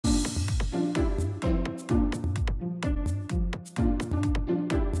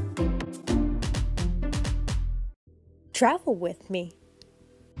travel with me.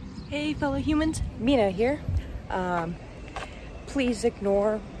 Hey fellow humans, Mina here. Please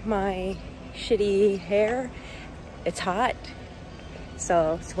ignore my shitty hair. It's hot,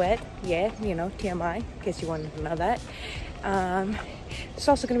 so sweat, yeah, you know, TMI, in case you wanted to know that. It's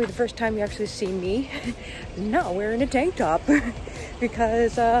also gonna be the first time you actually see me not wearing a tank top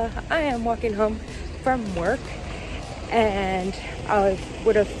because I am walking home from work, and I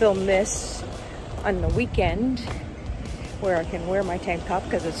would have filmed this on the weekend where I can wear my tank top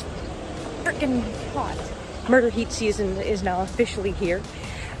because it's freaking hot. Murder heat season is now officially here,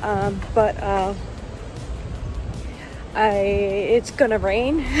 it's gonna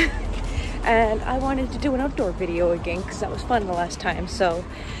rain and I wanted to do an outdoor video again because that was fun the last time, so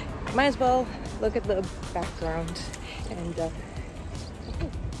might as well look at the background. And that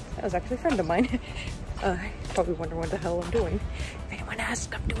was actually a friend of mine. Probably wonder what the hell I'm doing. If anyone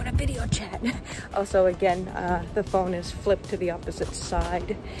asks, I'm doing a video chat. Also, again, the phone is flipped to the opposite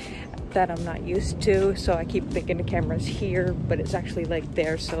side that I'm not used to, so I keep thinking the camera's here, but it's actually like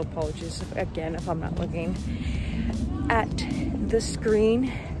there, so apologies again if I'm not looking at the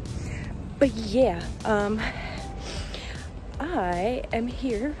screen. But yeah, I am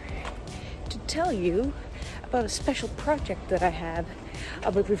here to tell you about a special project that I have.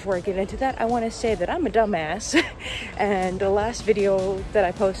 But before I get into that, I want to say that I'm a dumbass. And the last video that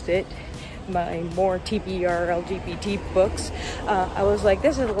I posted, my more TBR LGBT books, I was like,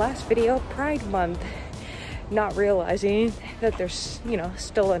 this is the last video of Pride Month, not realizing that there's, you know,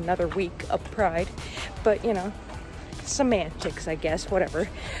 still another week of Pride. But, you know, semantics, I guess, whatever.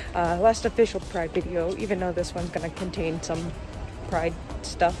 Last official Pride video, even though this one's gonna contain some Pride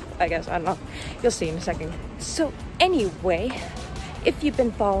stuff, I guess, I don't know, you'll see in a second. So anyway, if you've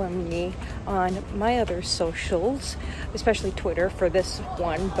been following me on my other socials, especially Twitter for this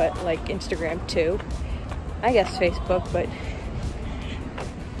one, but like Instagram too, I guess Facebook, but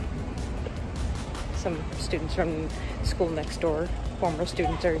some students from school next door, former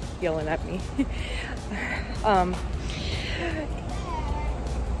students, are yelling at me.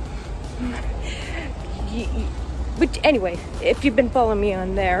 But anyway, if you've been following me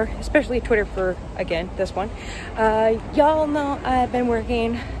on there, especially Twitter for, again, this one, y'all know I've been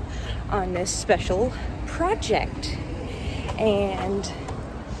working on this special project. And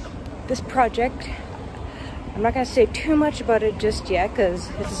this project, I'm not going to say too much about it just yet because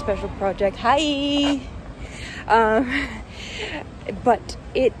it's a special project. Hi! But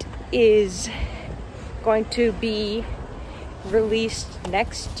it is going to be released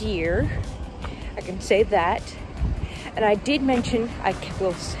next year. I can say that. And I did mention, I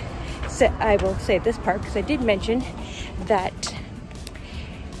will say this part because I did mention that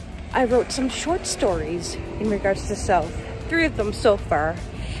I wrote some short stories in regards to self, 3 of them so far,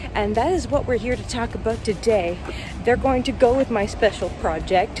 and that is what we're here to talk about today. They're going to go with my special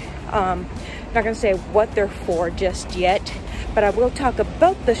project. I'm not going to say what they're for just yet, but I will talk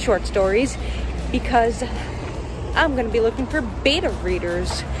about the short stories because I'm going to be looking for beta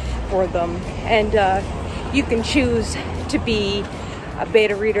readers for them, and you can choose to be a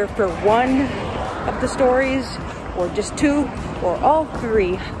beta reader for 1 of the stories, or just 2, or all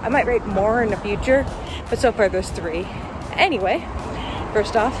 3. I might write more in the future, but so far there's 3. Anyway,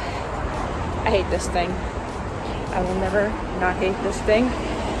 first off, I hate this thing. I will never not hate this thing.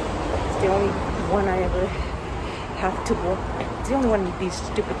 It's the only one I ever have to work. It's the only one of these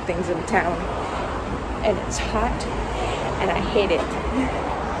stupid things in town. And it's hot, and I hate it.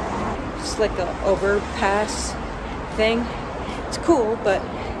 Just like an overpass thing. It's cool, but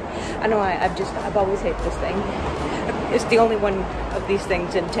I know I've always hated this thing. It's the only one of these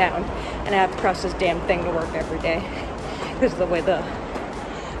things in town, and I have to cross this damn thing to work every day because of the way the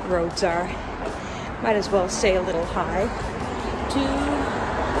roads are. Might as well say a little hi to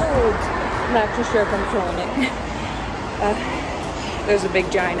roads. I'm not too sure if I'm showing it. There's a big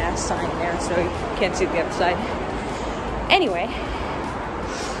giant ass sign there, so you can't see the other side. Anyway,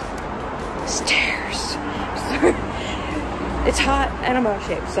 stairs. It's hot and I'm out of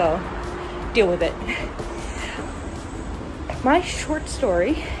shape, so deal with it. My short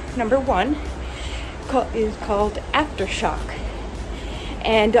story, number 1, is called Aftershock.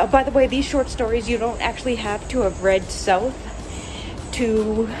 And by the way, these short stories, you don't actually have to have read South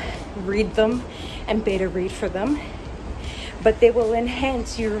to read them and beta read for them, but they will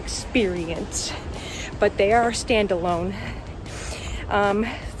enhance your experience. But they are standalone.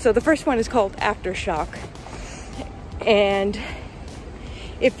 So the first one is called Aftershock. And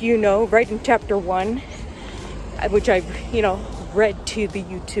if you know, right in chapter 1, which I've, you know, read to the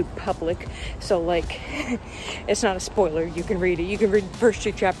YouTube public. So like, it's not a spoiler. You can read it. You can read the first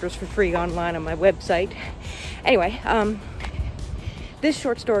 2 chapters for free online on my website. Anyway, this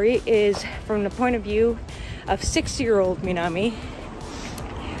short story is from the point of view of 6-year-old Minami.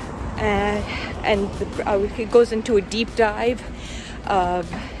 And it goes into a deep dive of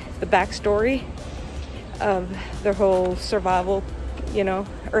the backstory of their whole survival,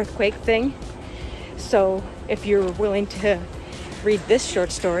 earthquake thing. So if you're willing to read this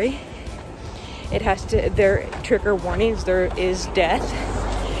short story, there are trigger warnings. There is death,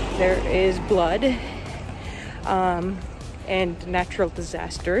 there is blood, and natural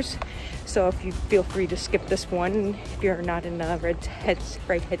disasters. So if you feel free to skip this one, if you're not in the right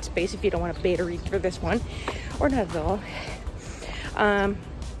headspace, if you don't want to beta read for this one, or not at all.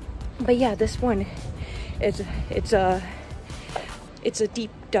 But yeah, this one it's a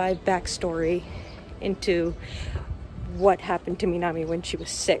deep dive backstory into what happened to Minami when she was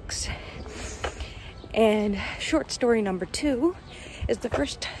 6. And short story number 2 is the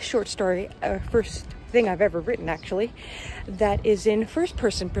first short story, first thing I've ever written actually, that is in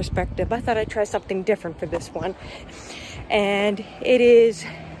first-person perspective. I thought I'd try something different for this one, and it is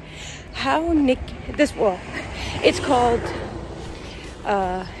how it's called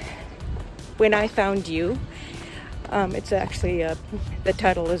When I Found You. It's actually the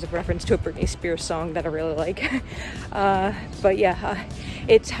title is a reference to a Britney Spears song that I really like. But yeah,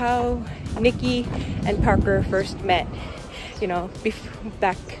 it's how Nikki and Parker first met.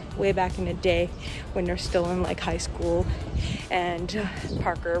 Way back in the day when they're still in like high school, and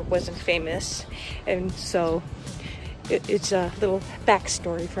Parker wasn't famous, and so it's a little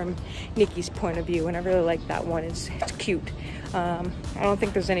backstory from Nikki's point of view, and I really like that one. It's cute. I don't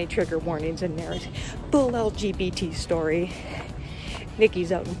think there's any trigger warnings in there. It's full LGBT story.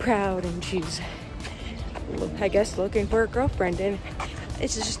 Nikki's out and proud, and she's, I guess, looking for a girlfriend, and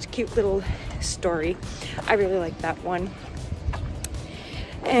it's just a cute little story. I really like that one.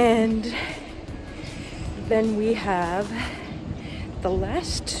 And then we have the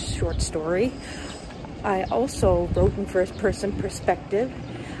last short story. I also wrote in first person perspective,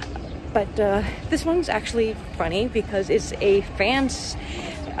 but this one's actually funny because it's a fan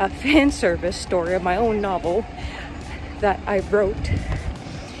service story of my own novel that I wrote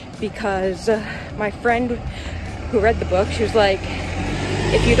because my friend who read the book, she was like,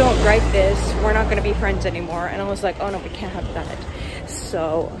 if you don't write this, we're not going to be friends anymore. And I was like, oh no, we can't have that.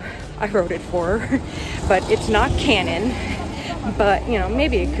 So I wrote it for her, but it's not canon. But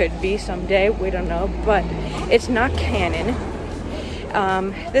maybe it could be someday, we don't know, but it's not canon.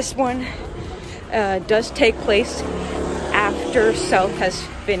 This one does take place after South has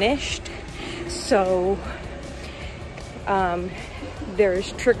finished, so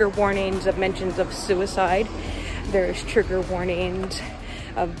there's trigger warnings of mentions of suicide, there's trigger warnings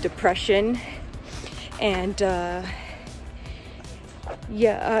of depression, and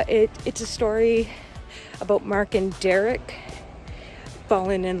it's a story about Mark and Derek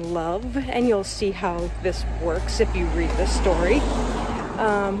falling in love, and you'll see how this works if you read the story.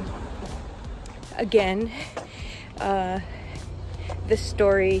 Again, this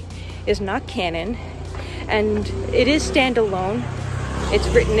story is not canon, and it is standalone. It's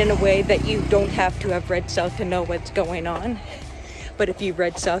written in a way that you don't have to have read South to know what's going on. But if you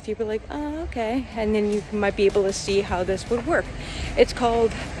read South, you'd be like, oh, okay. And then you might be able to see how this would work. It's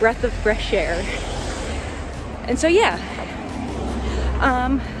called Breath of Fresh Air. And so, yeah.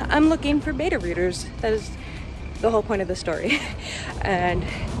 I'm looking for beta readers. That is the whole point of the story. And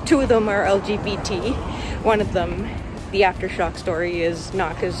 2 of them are LGBT. One of them, the aftershock story, is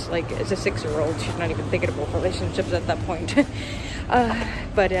not, because, like, as a 6-year-old, she's not even thinking about relationships at that point.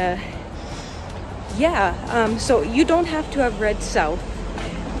 So you don't have to have read South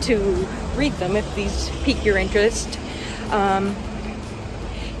to read them if these pique your interest.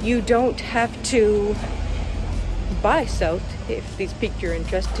 You don't have to buy South if these pique your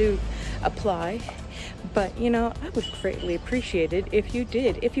interest to apply. But, I would greatly appreciate it if you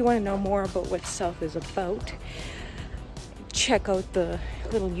did. If you want to know more about what South is about, check out the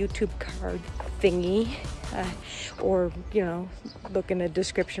little YouTube card thingy. Or, look in the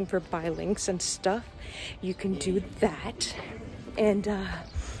description for buy links and stuff. You can do that. And,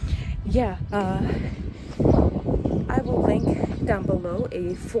 I will link down below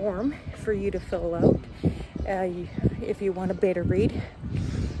a form for you to fill out if you want a beta read,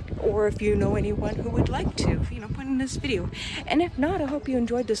 or if you know anyone who would like to, put in this video. And if not, I hope you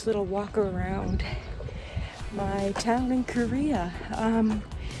enjoyed this little walk around my town in Korea.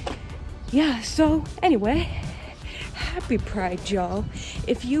 So anyway, happy Pride, y'all.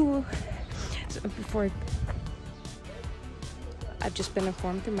 I've just been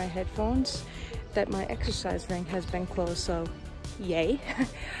informed through my headphones that my exercise ring has been closed, so yay.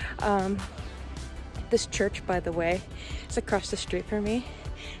 This church, by the way, is across the street from me,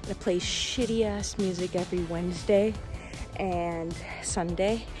 and it plays shitty ass music every Wednesday and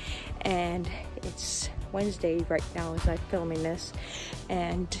Sunday, and it's Wednesday right now as I'm filming this,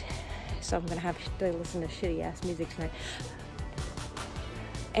 and so I'm gonna have to listen to shitty ass music tonight.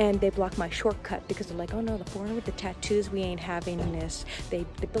 And they blocked my shortcut because they're like, oh no, the foreigner with the tattoos, we ain't having this. They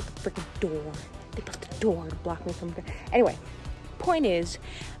built a freaking door. They built a door to block me from. Anyway, point is,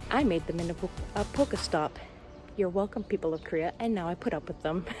 I made them into a Pokestop. You're welcome, people of Korea, and now I put up with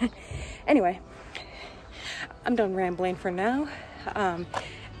them. Anyway, I'm done rambling for now. I'm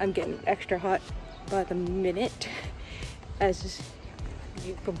getting extra hot by the minute, as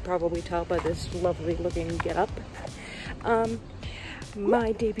you can probably tell by this lovely looking getup.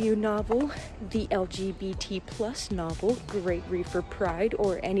 My debut novel, the LGBT+ novel, Great Reefer Pride,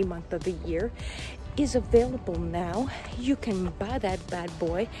 or any month of the year, is available now. You can buy that bad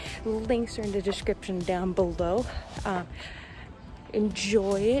boy. Links are in the description down below.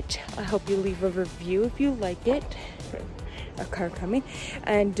 Enjoy it. I hope you leave a review if you like it. A car coming.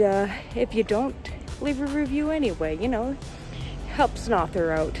 And if you don't, leave a review anyway. You know, helps an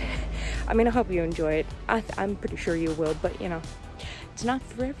author out. I mean, I hope you enjoy it. I'm pretty sure you will, but you know, it's not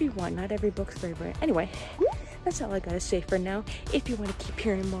for everyone. Not every book's for everyone. Anyway, that's all I gotta say for now. If you want to keep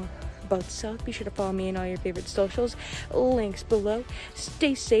hearing more about South, be sure to follow me on all your favorite socials. Links below.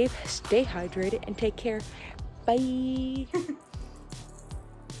 Stay safe, stay hydrated, and take care. Bye.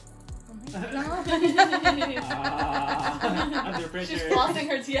 Under pressure. She's flossing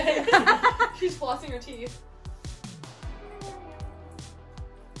her teeth. She's flossing her teeth.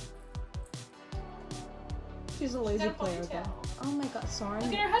 She's a lazy player though. Oh my god, sorry.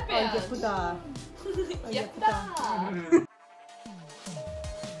 Look at her headband. Oh, yepuda. Yepuda.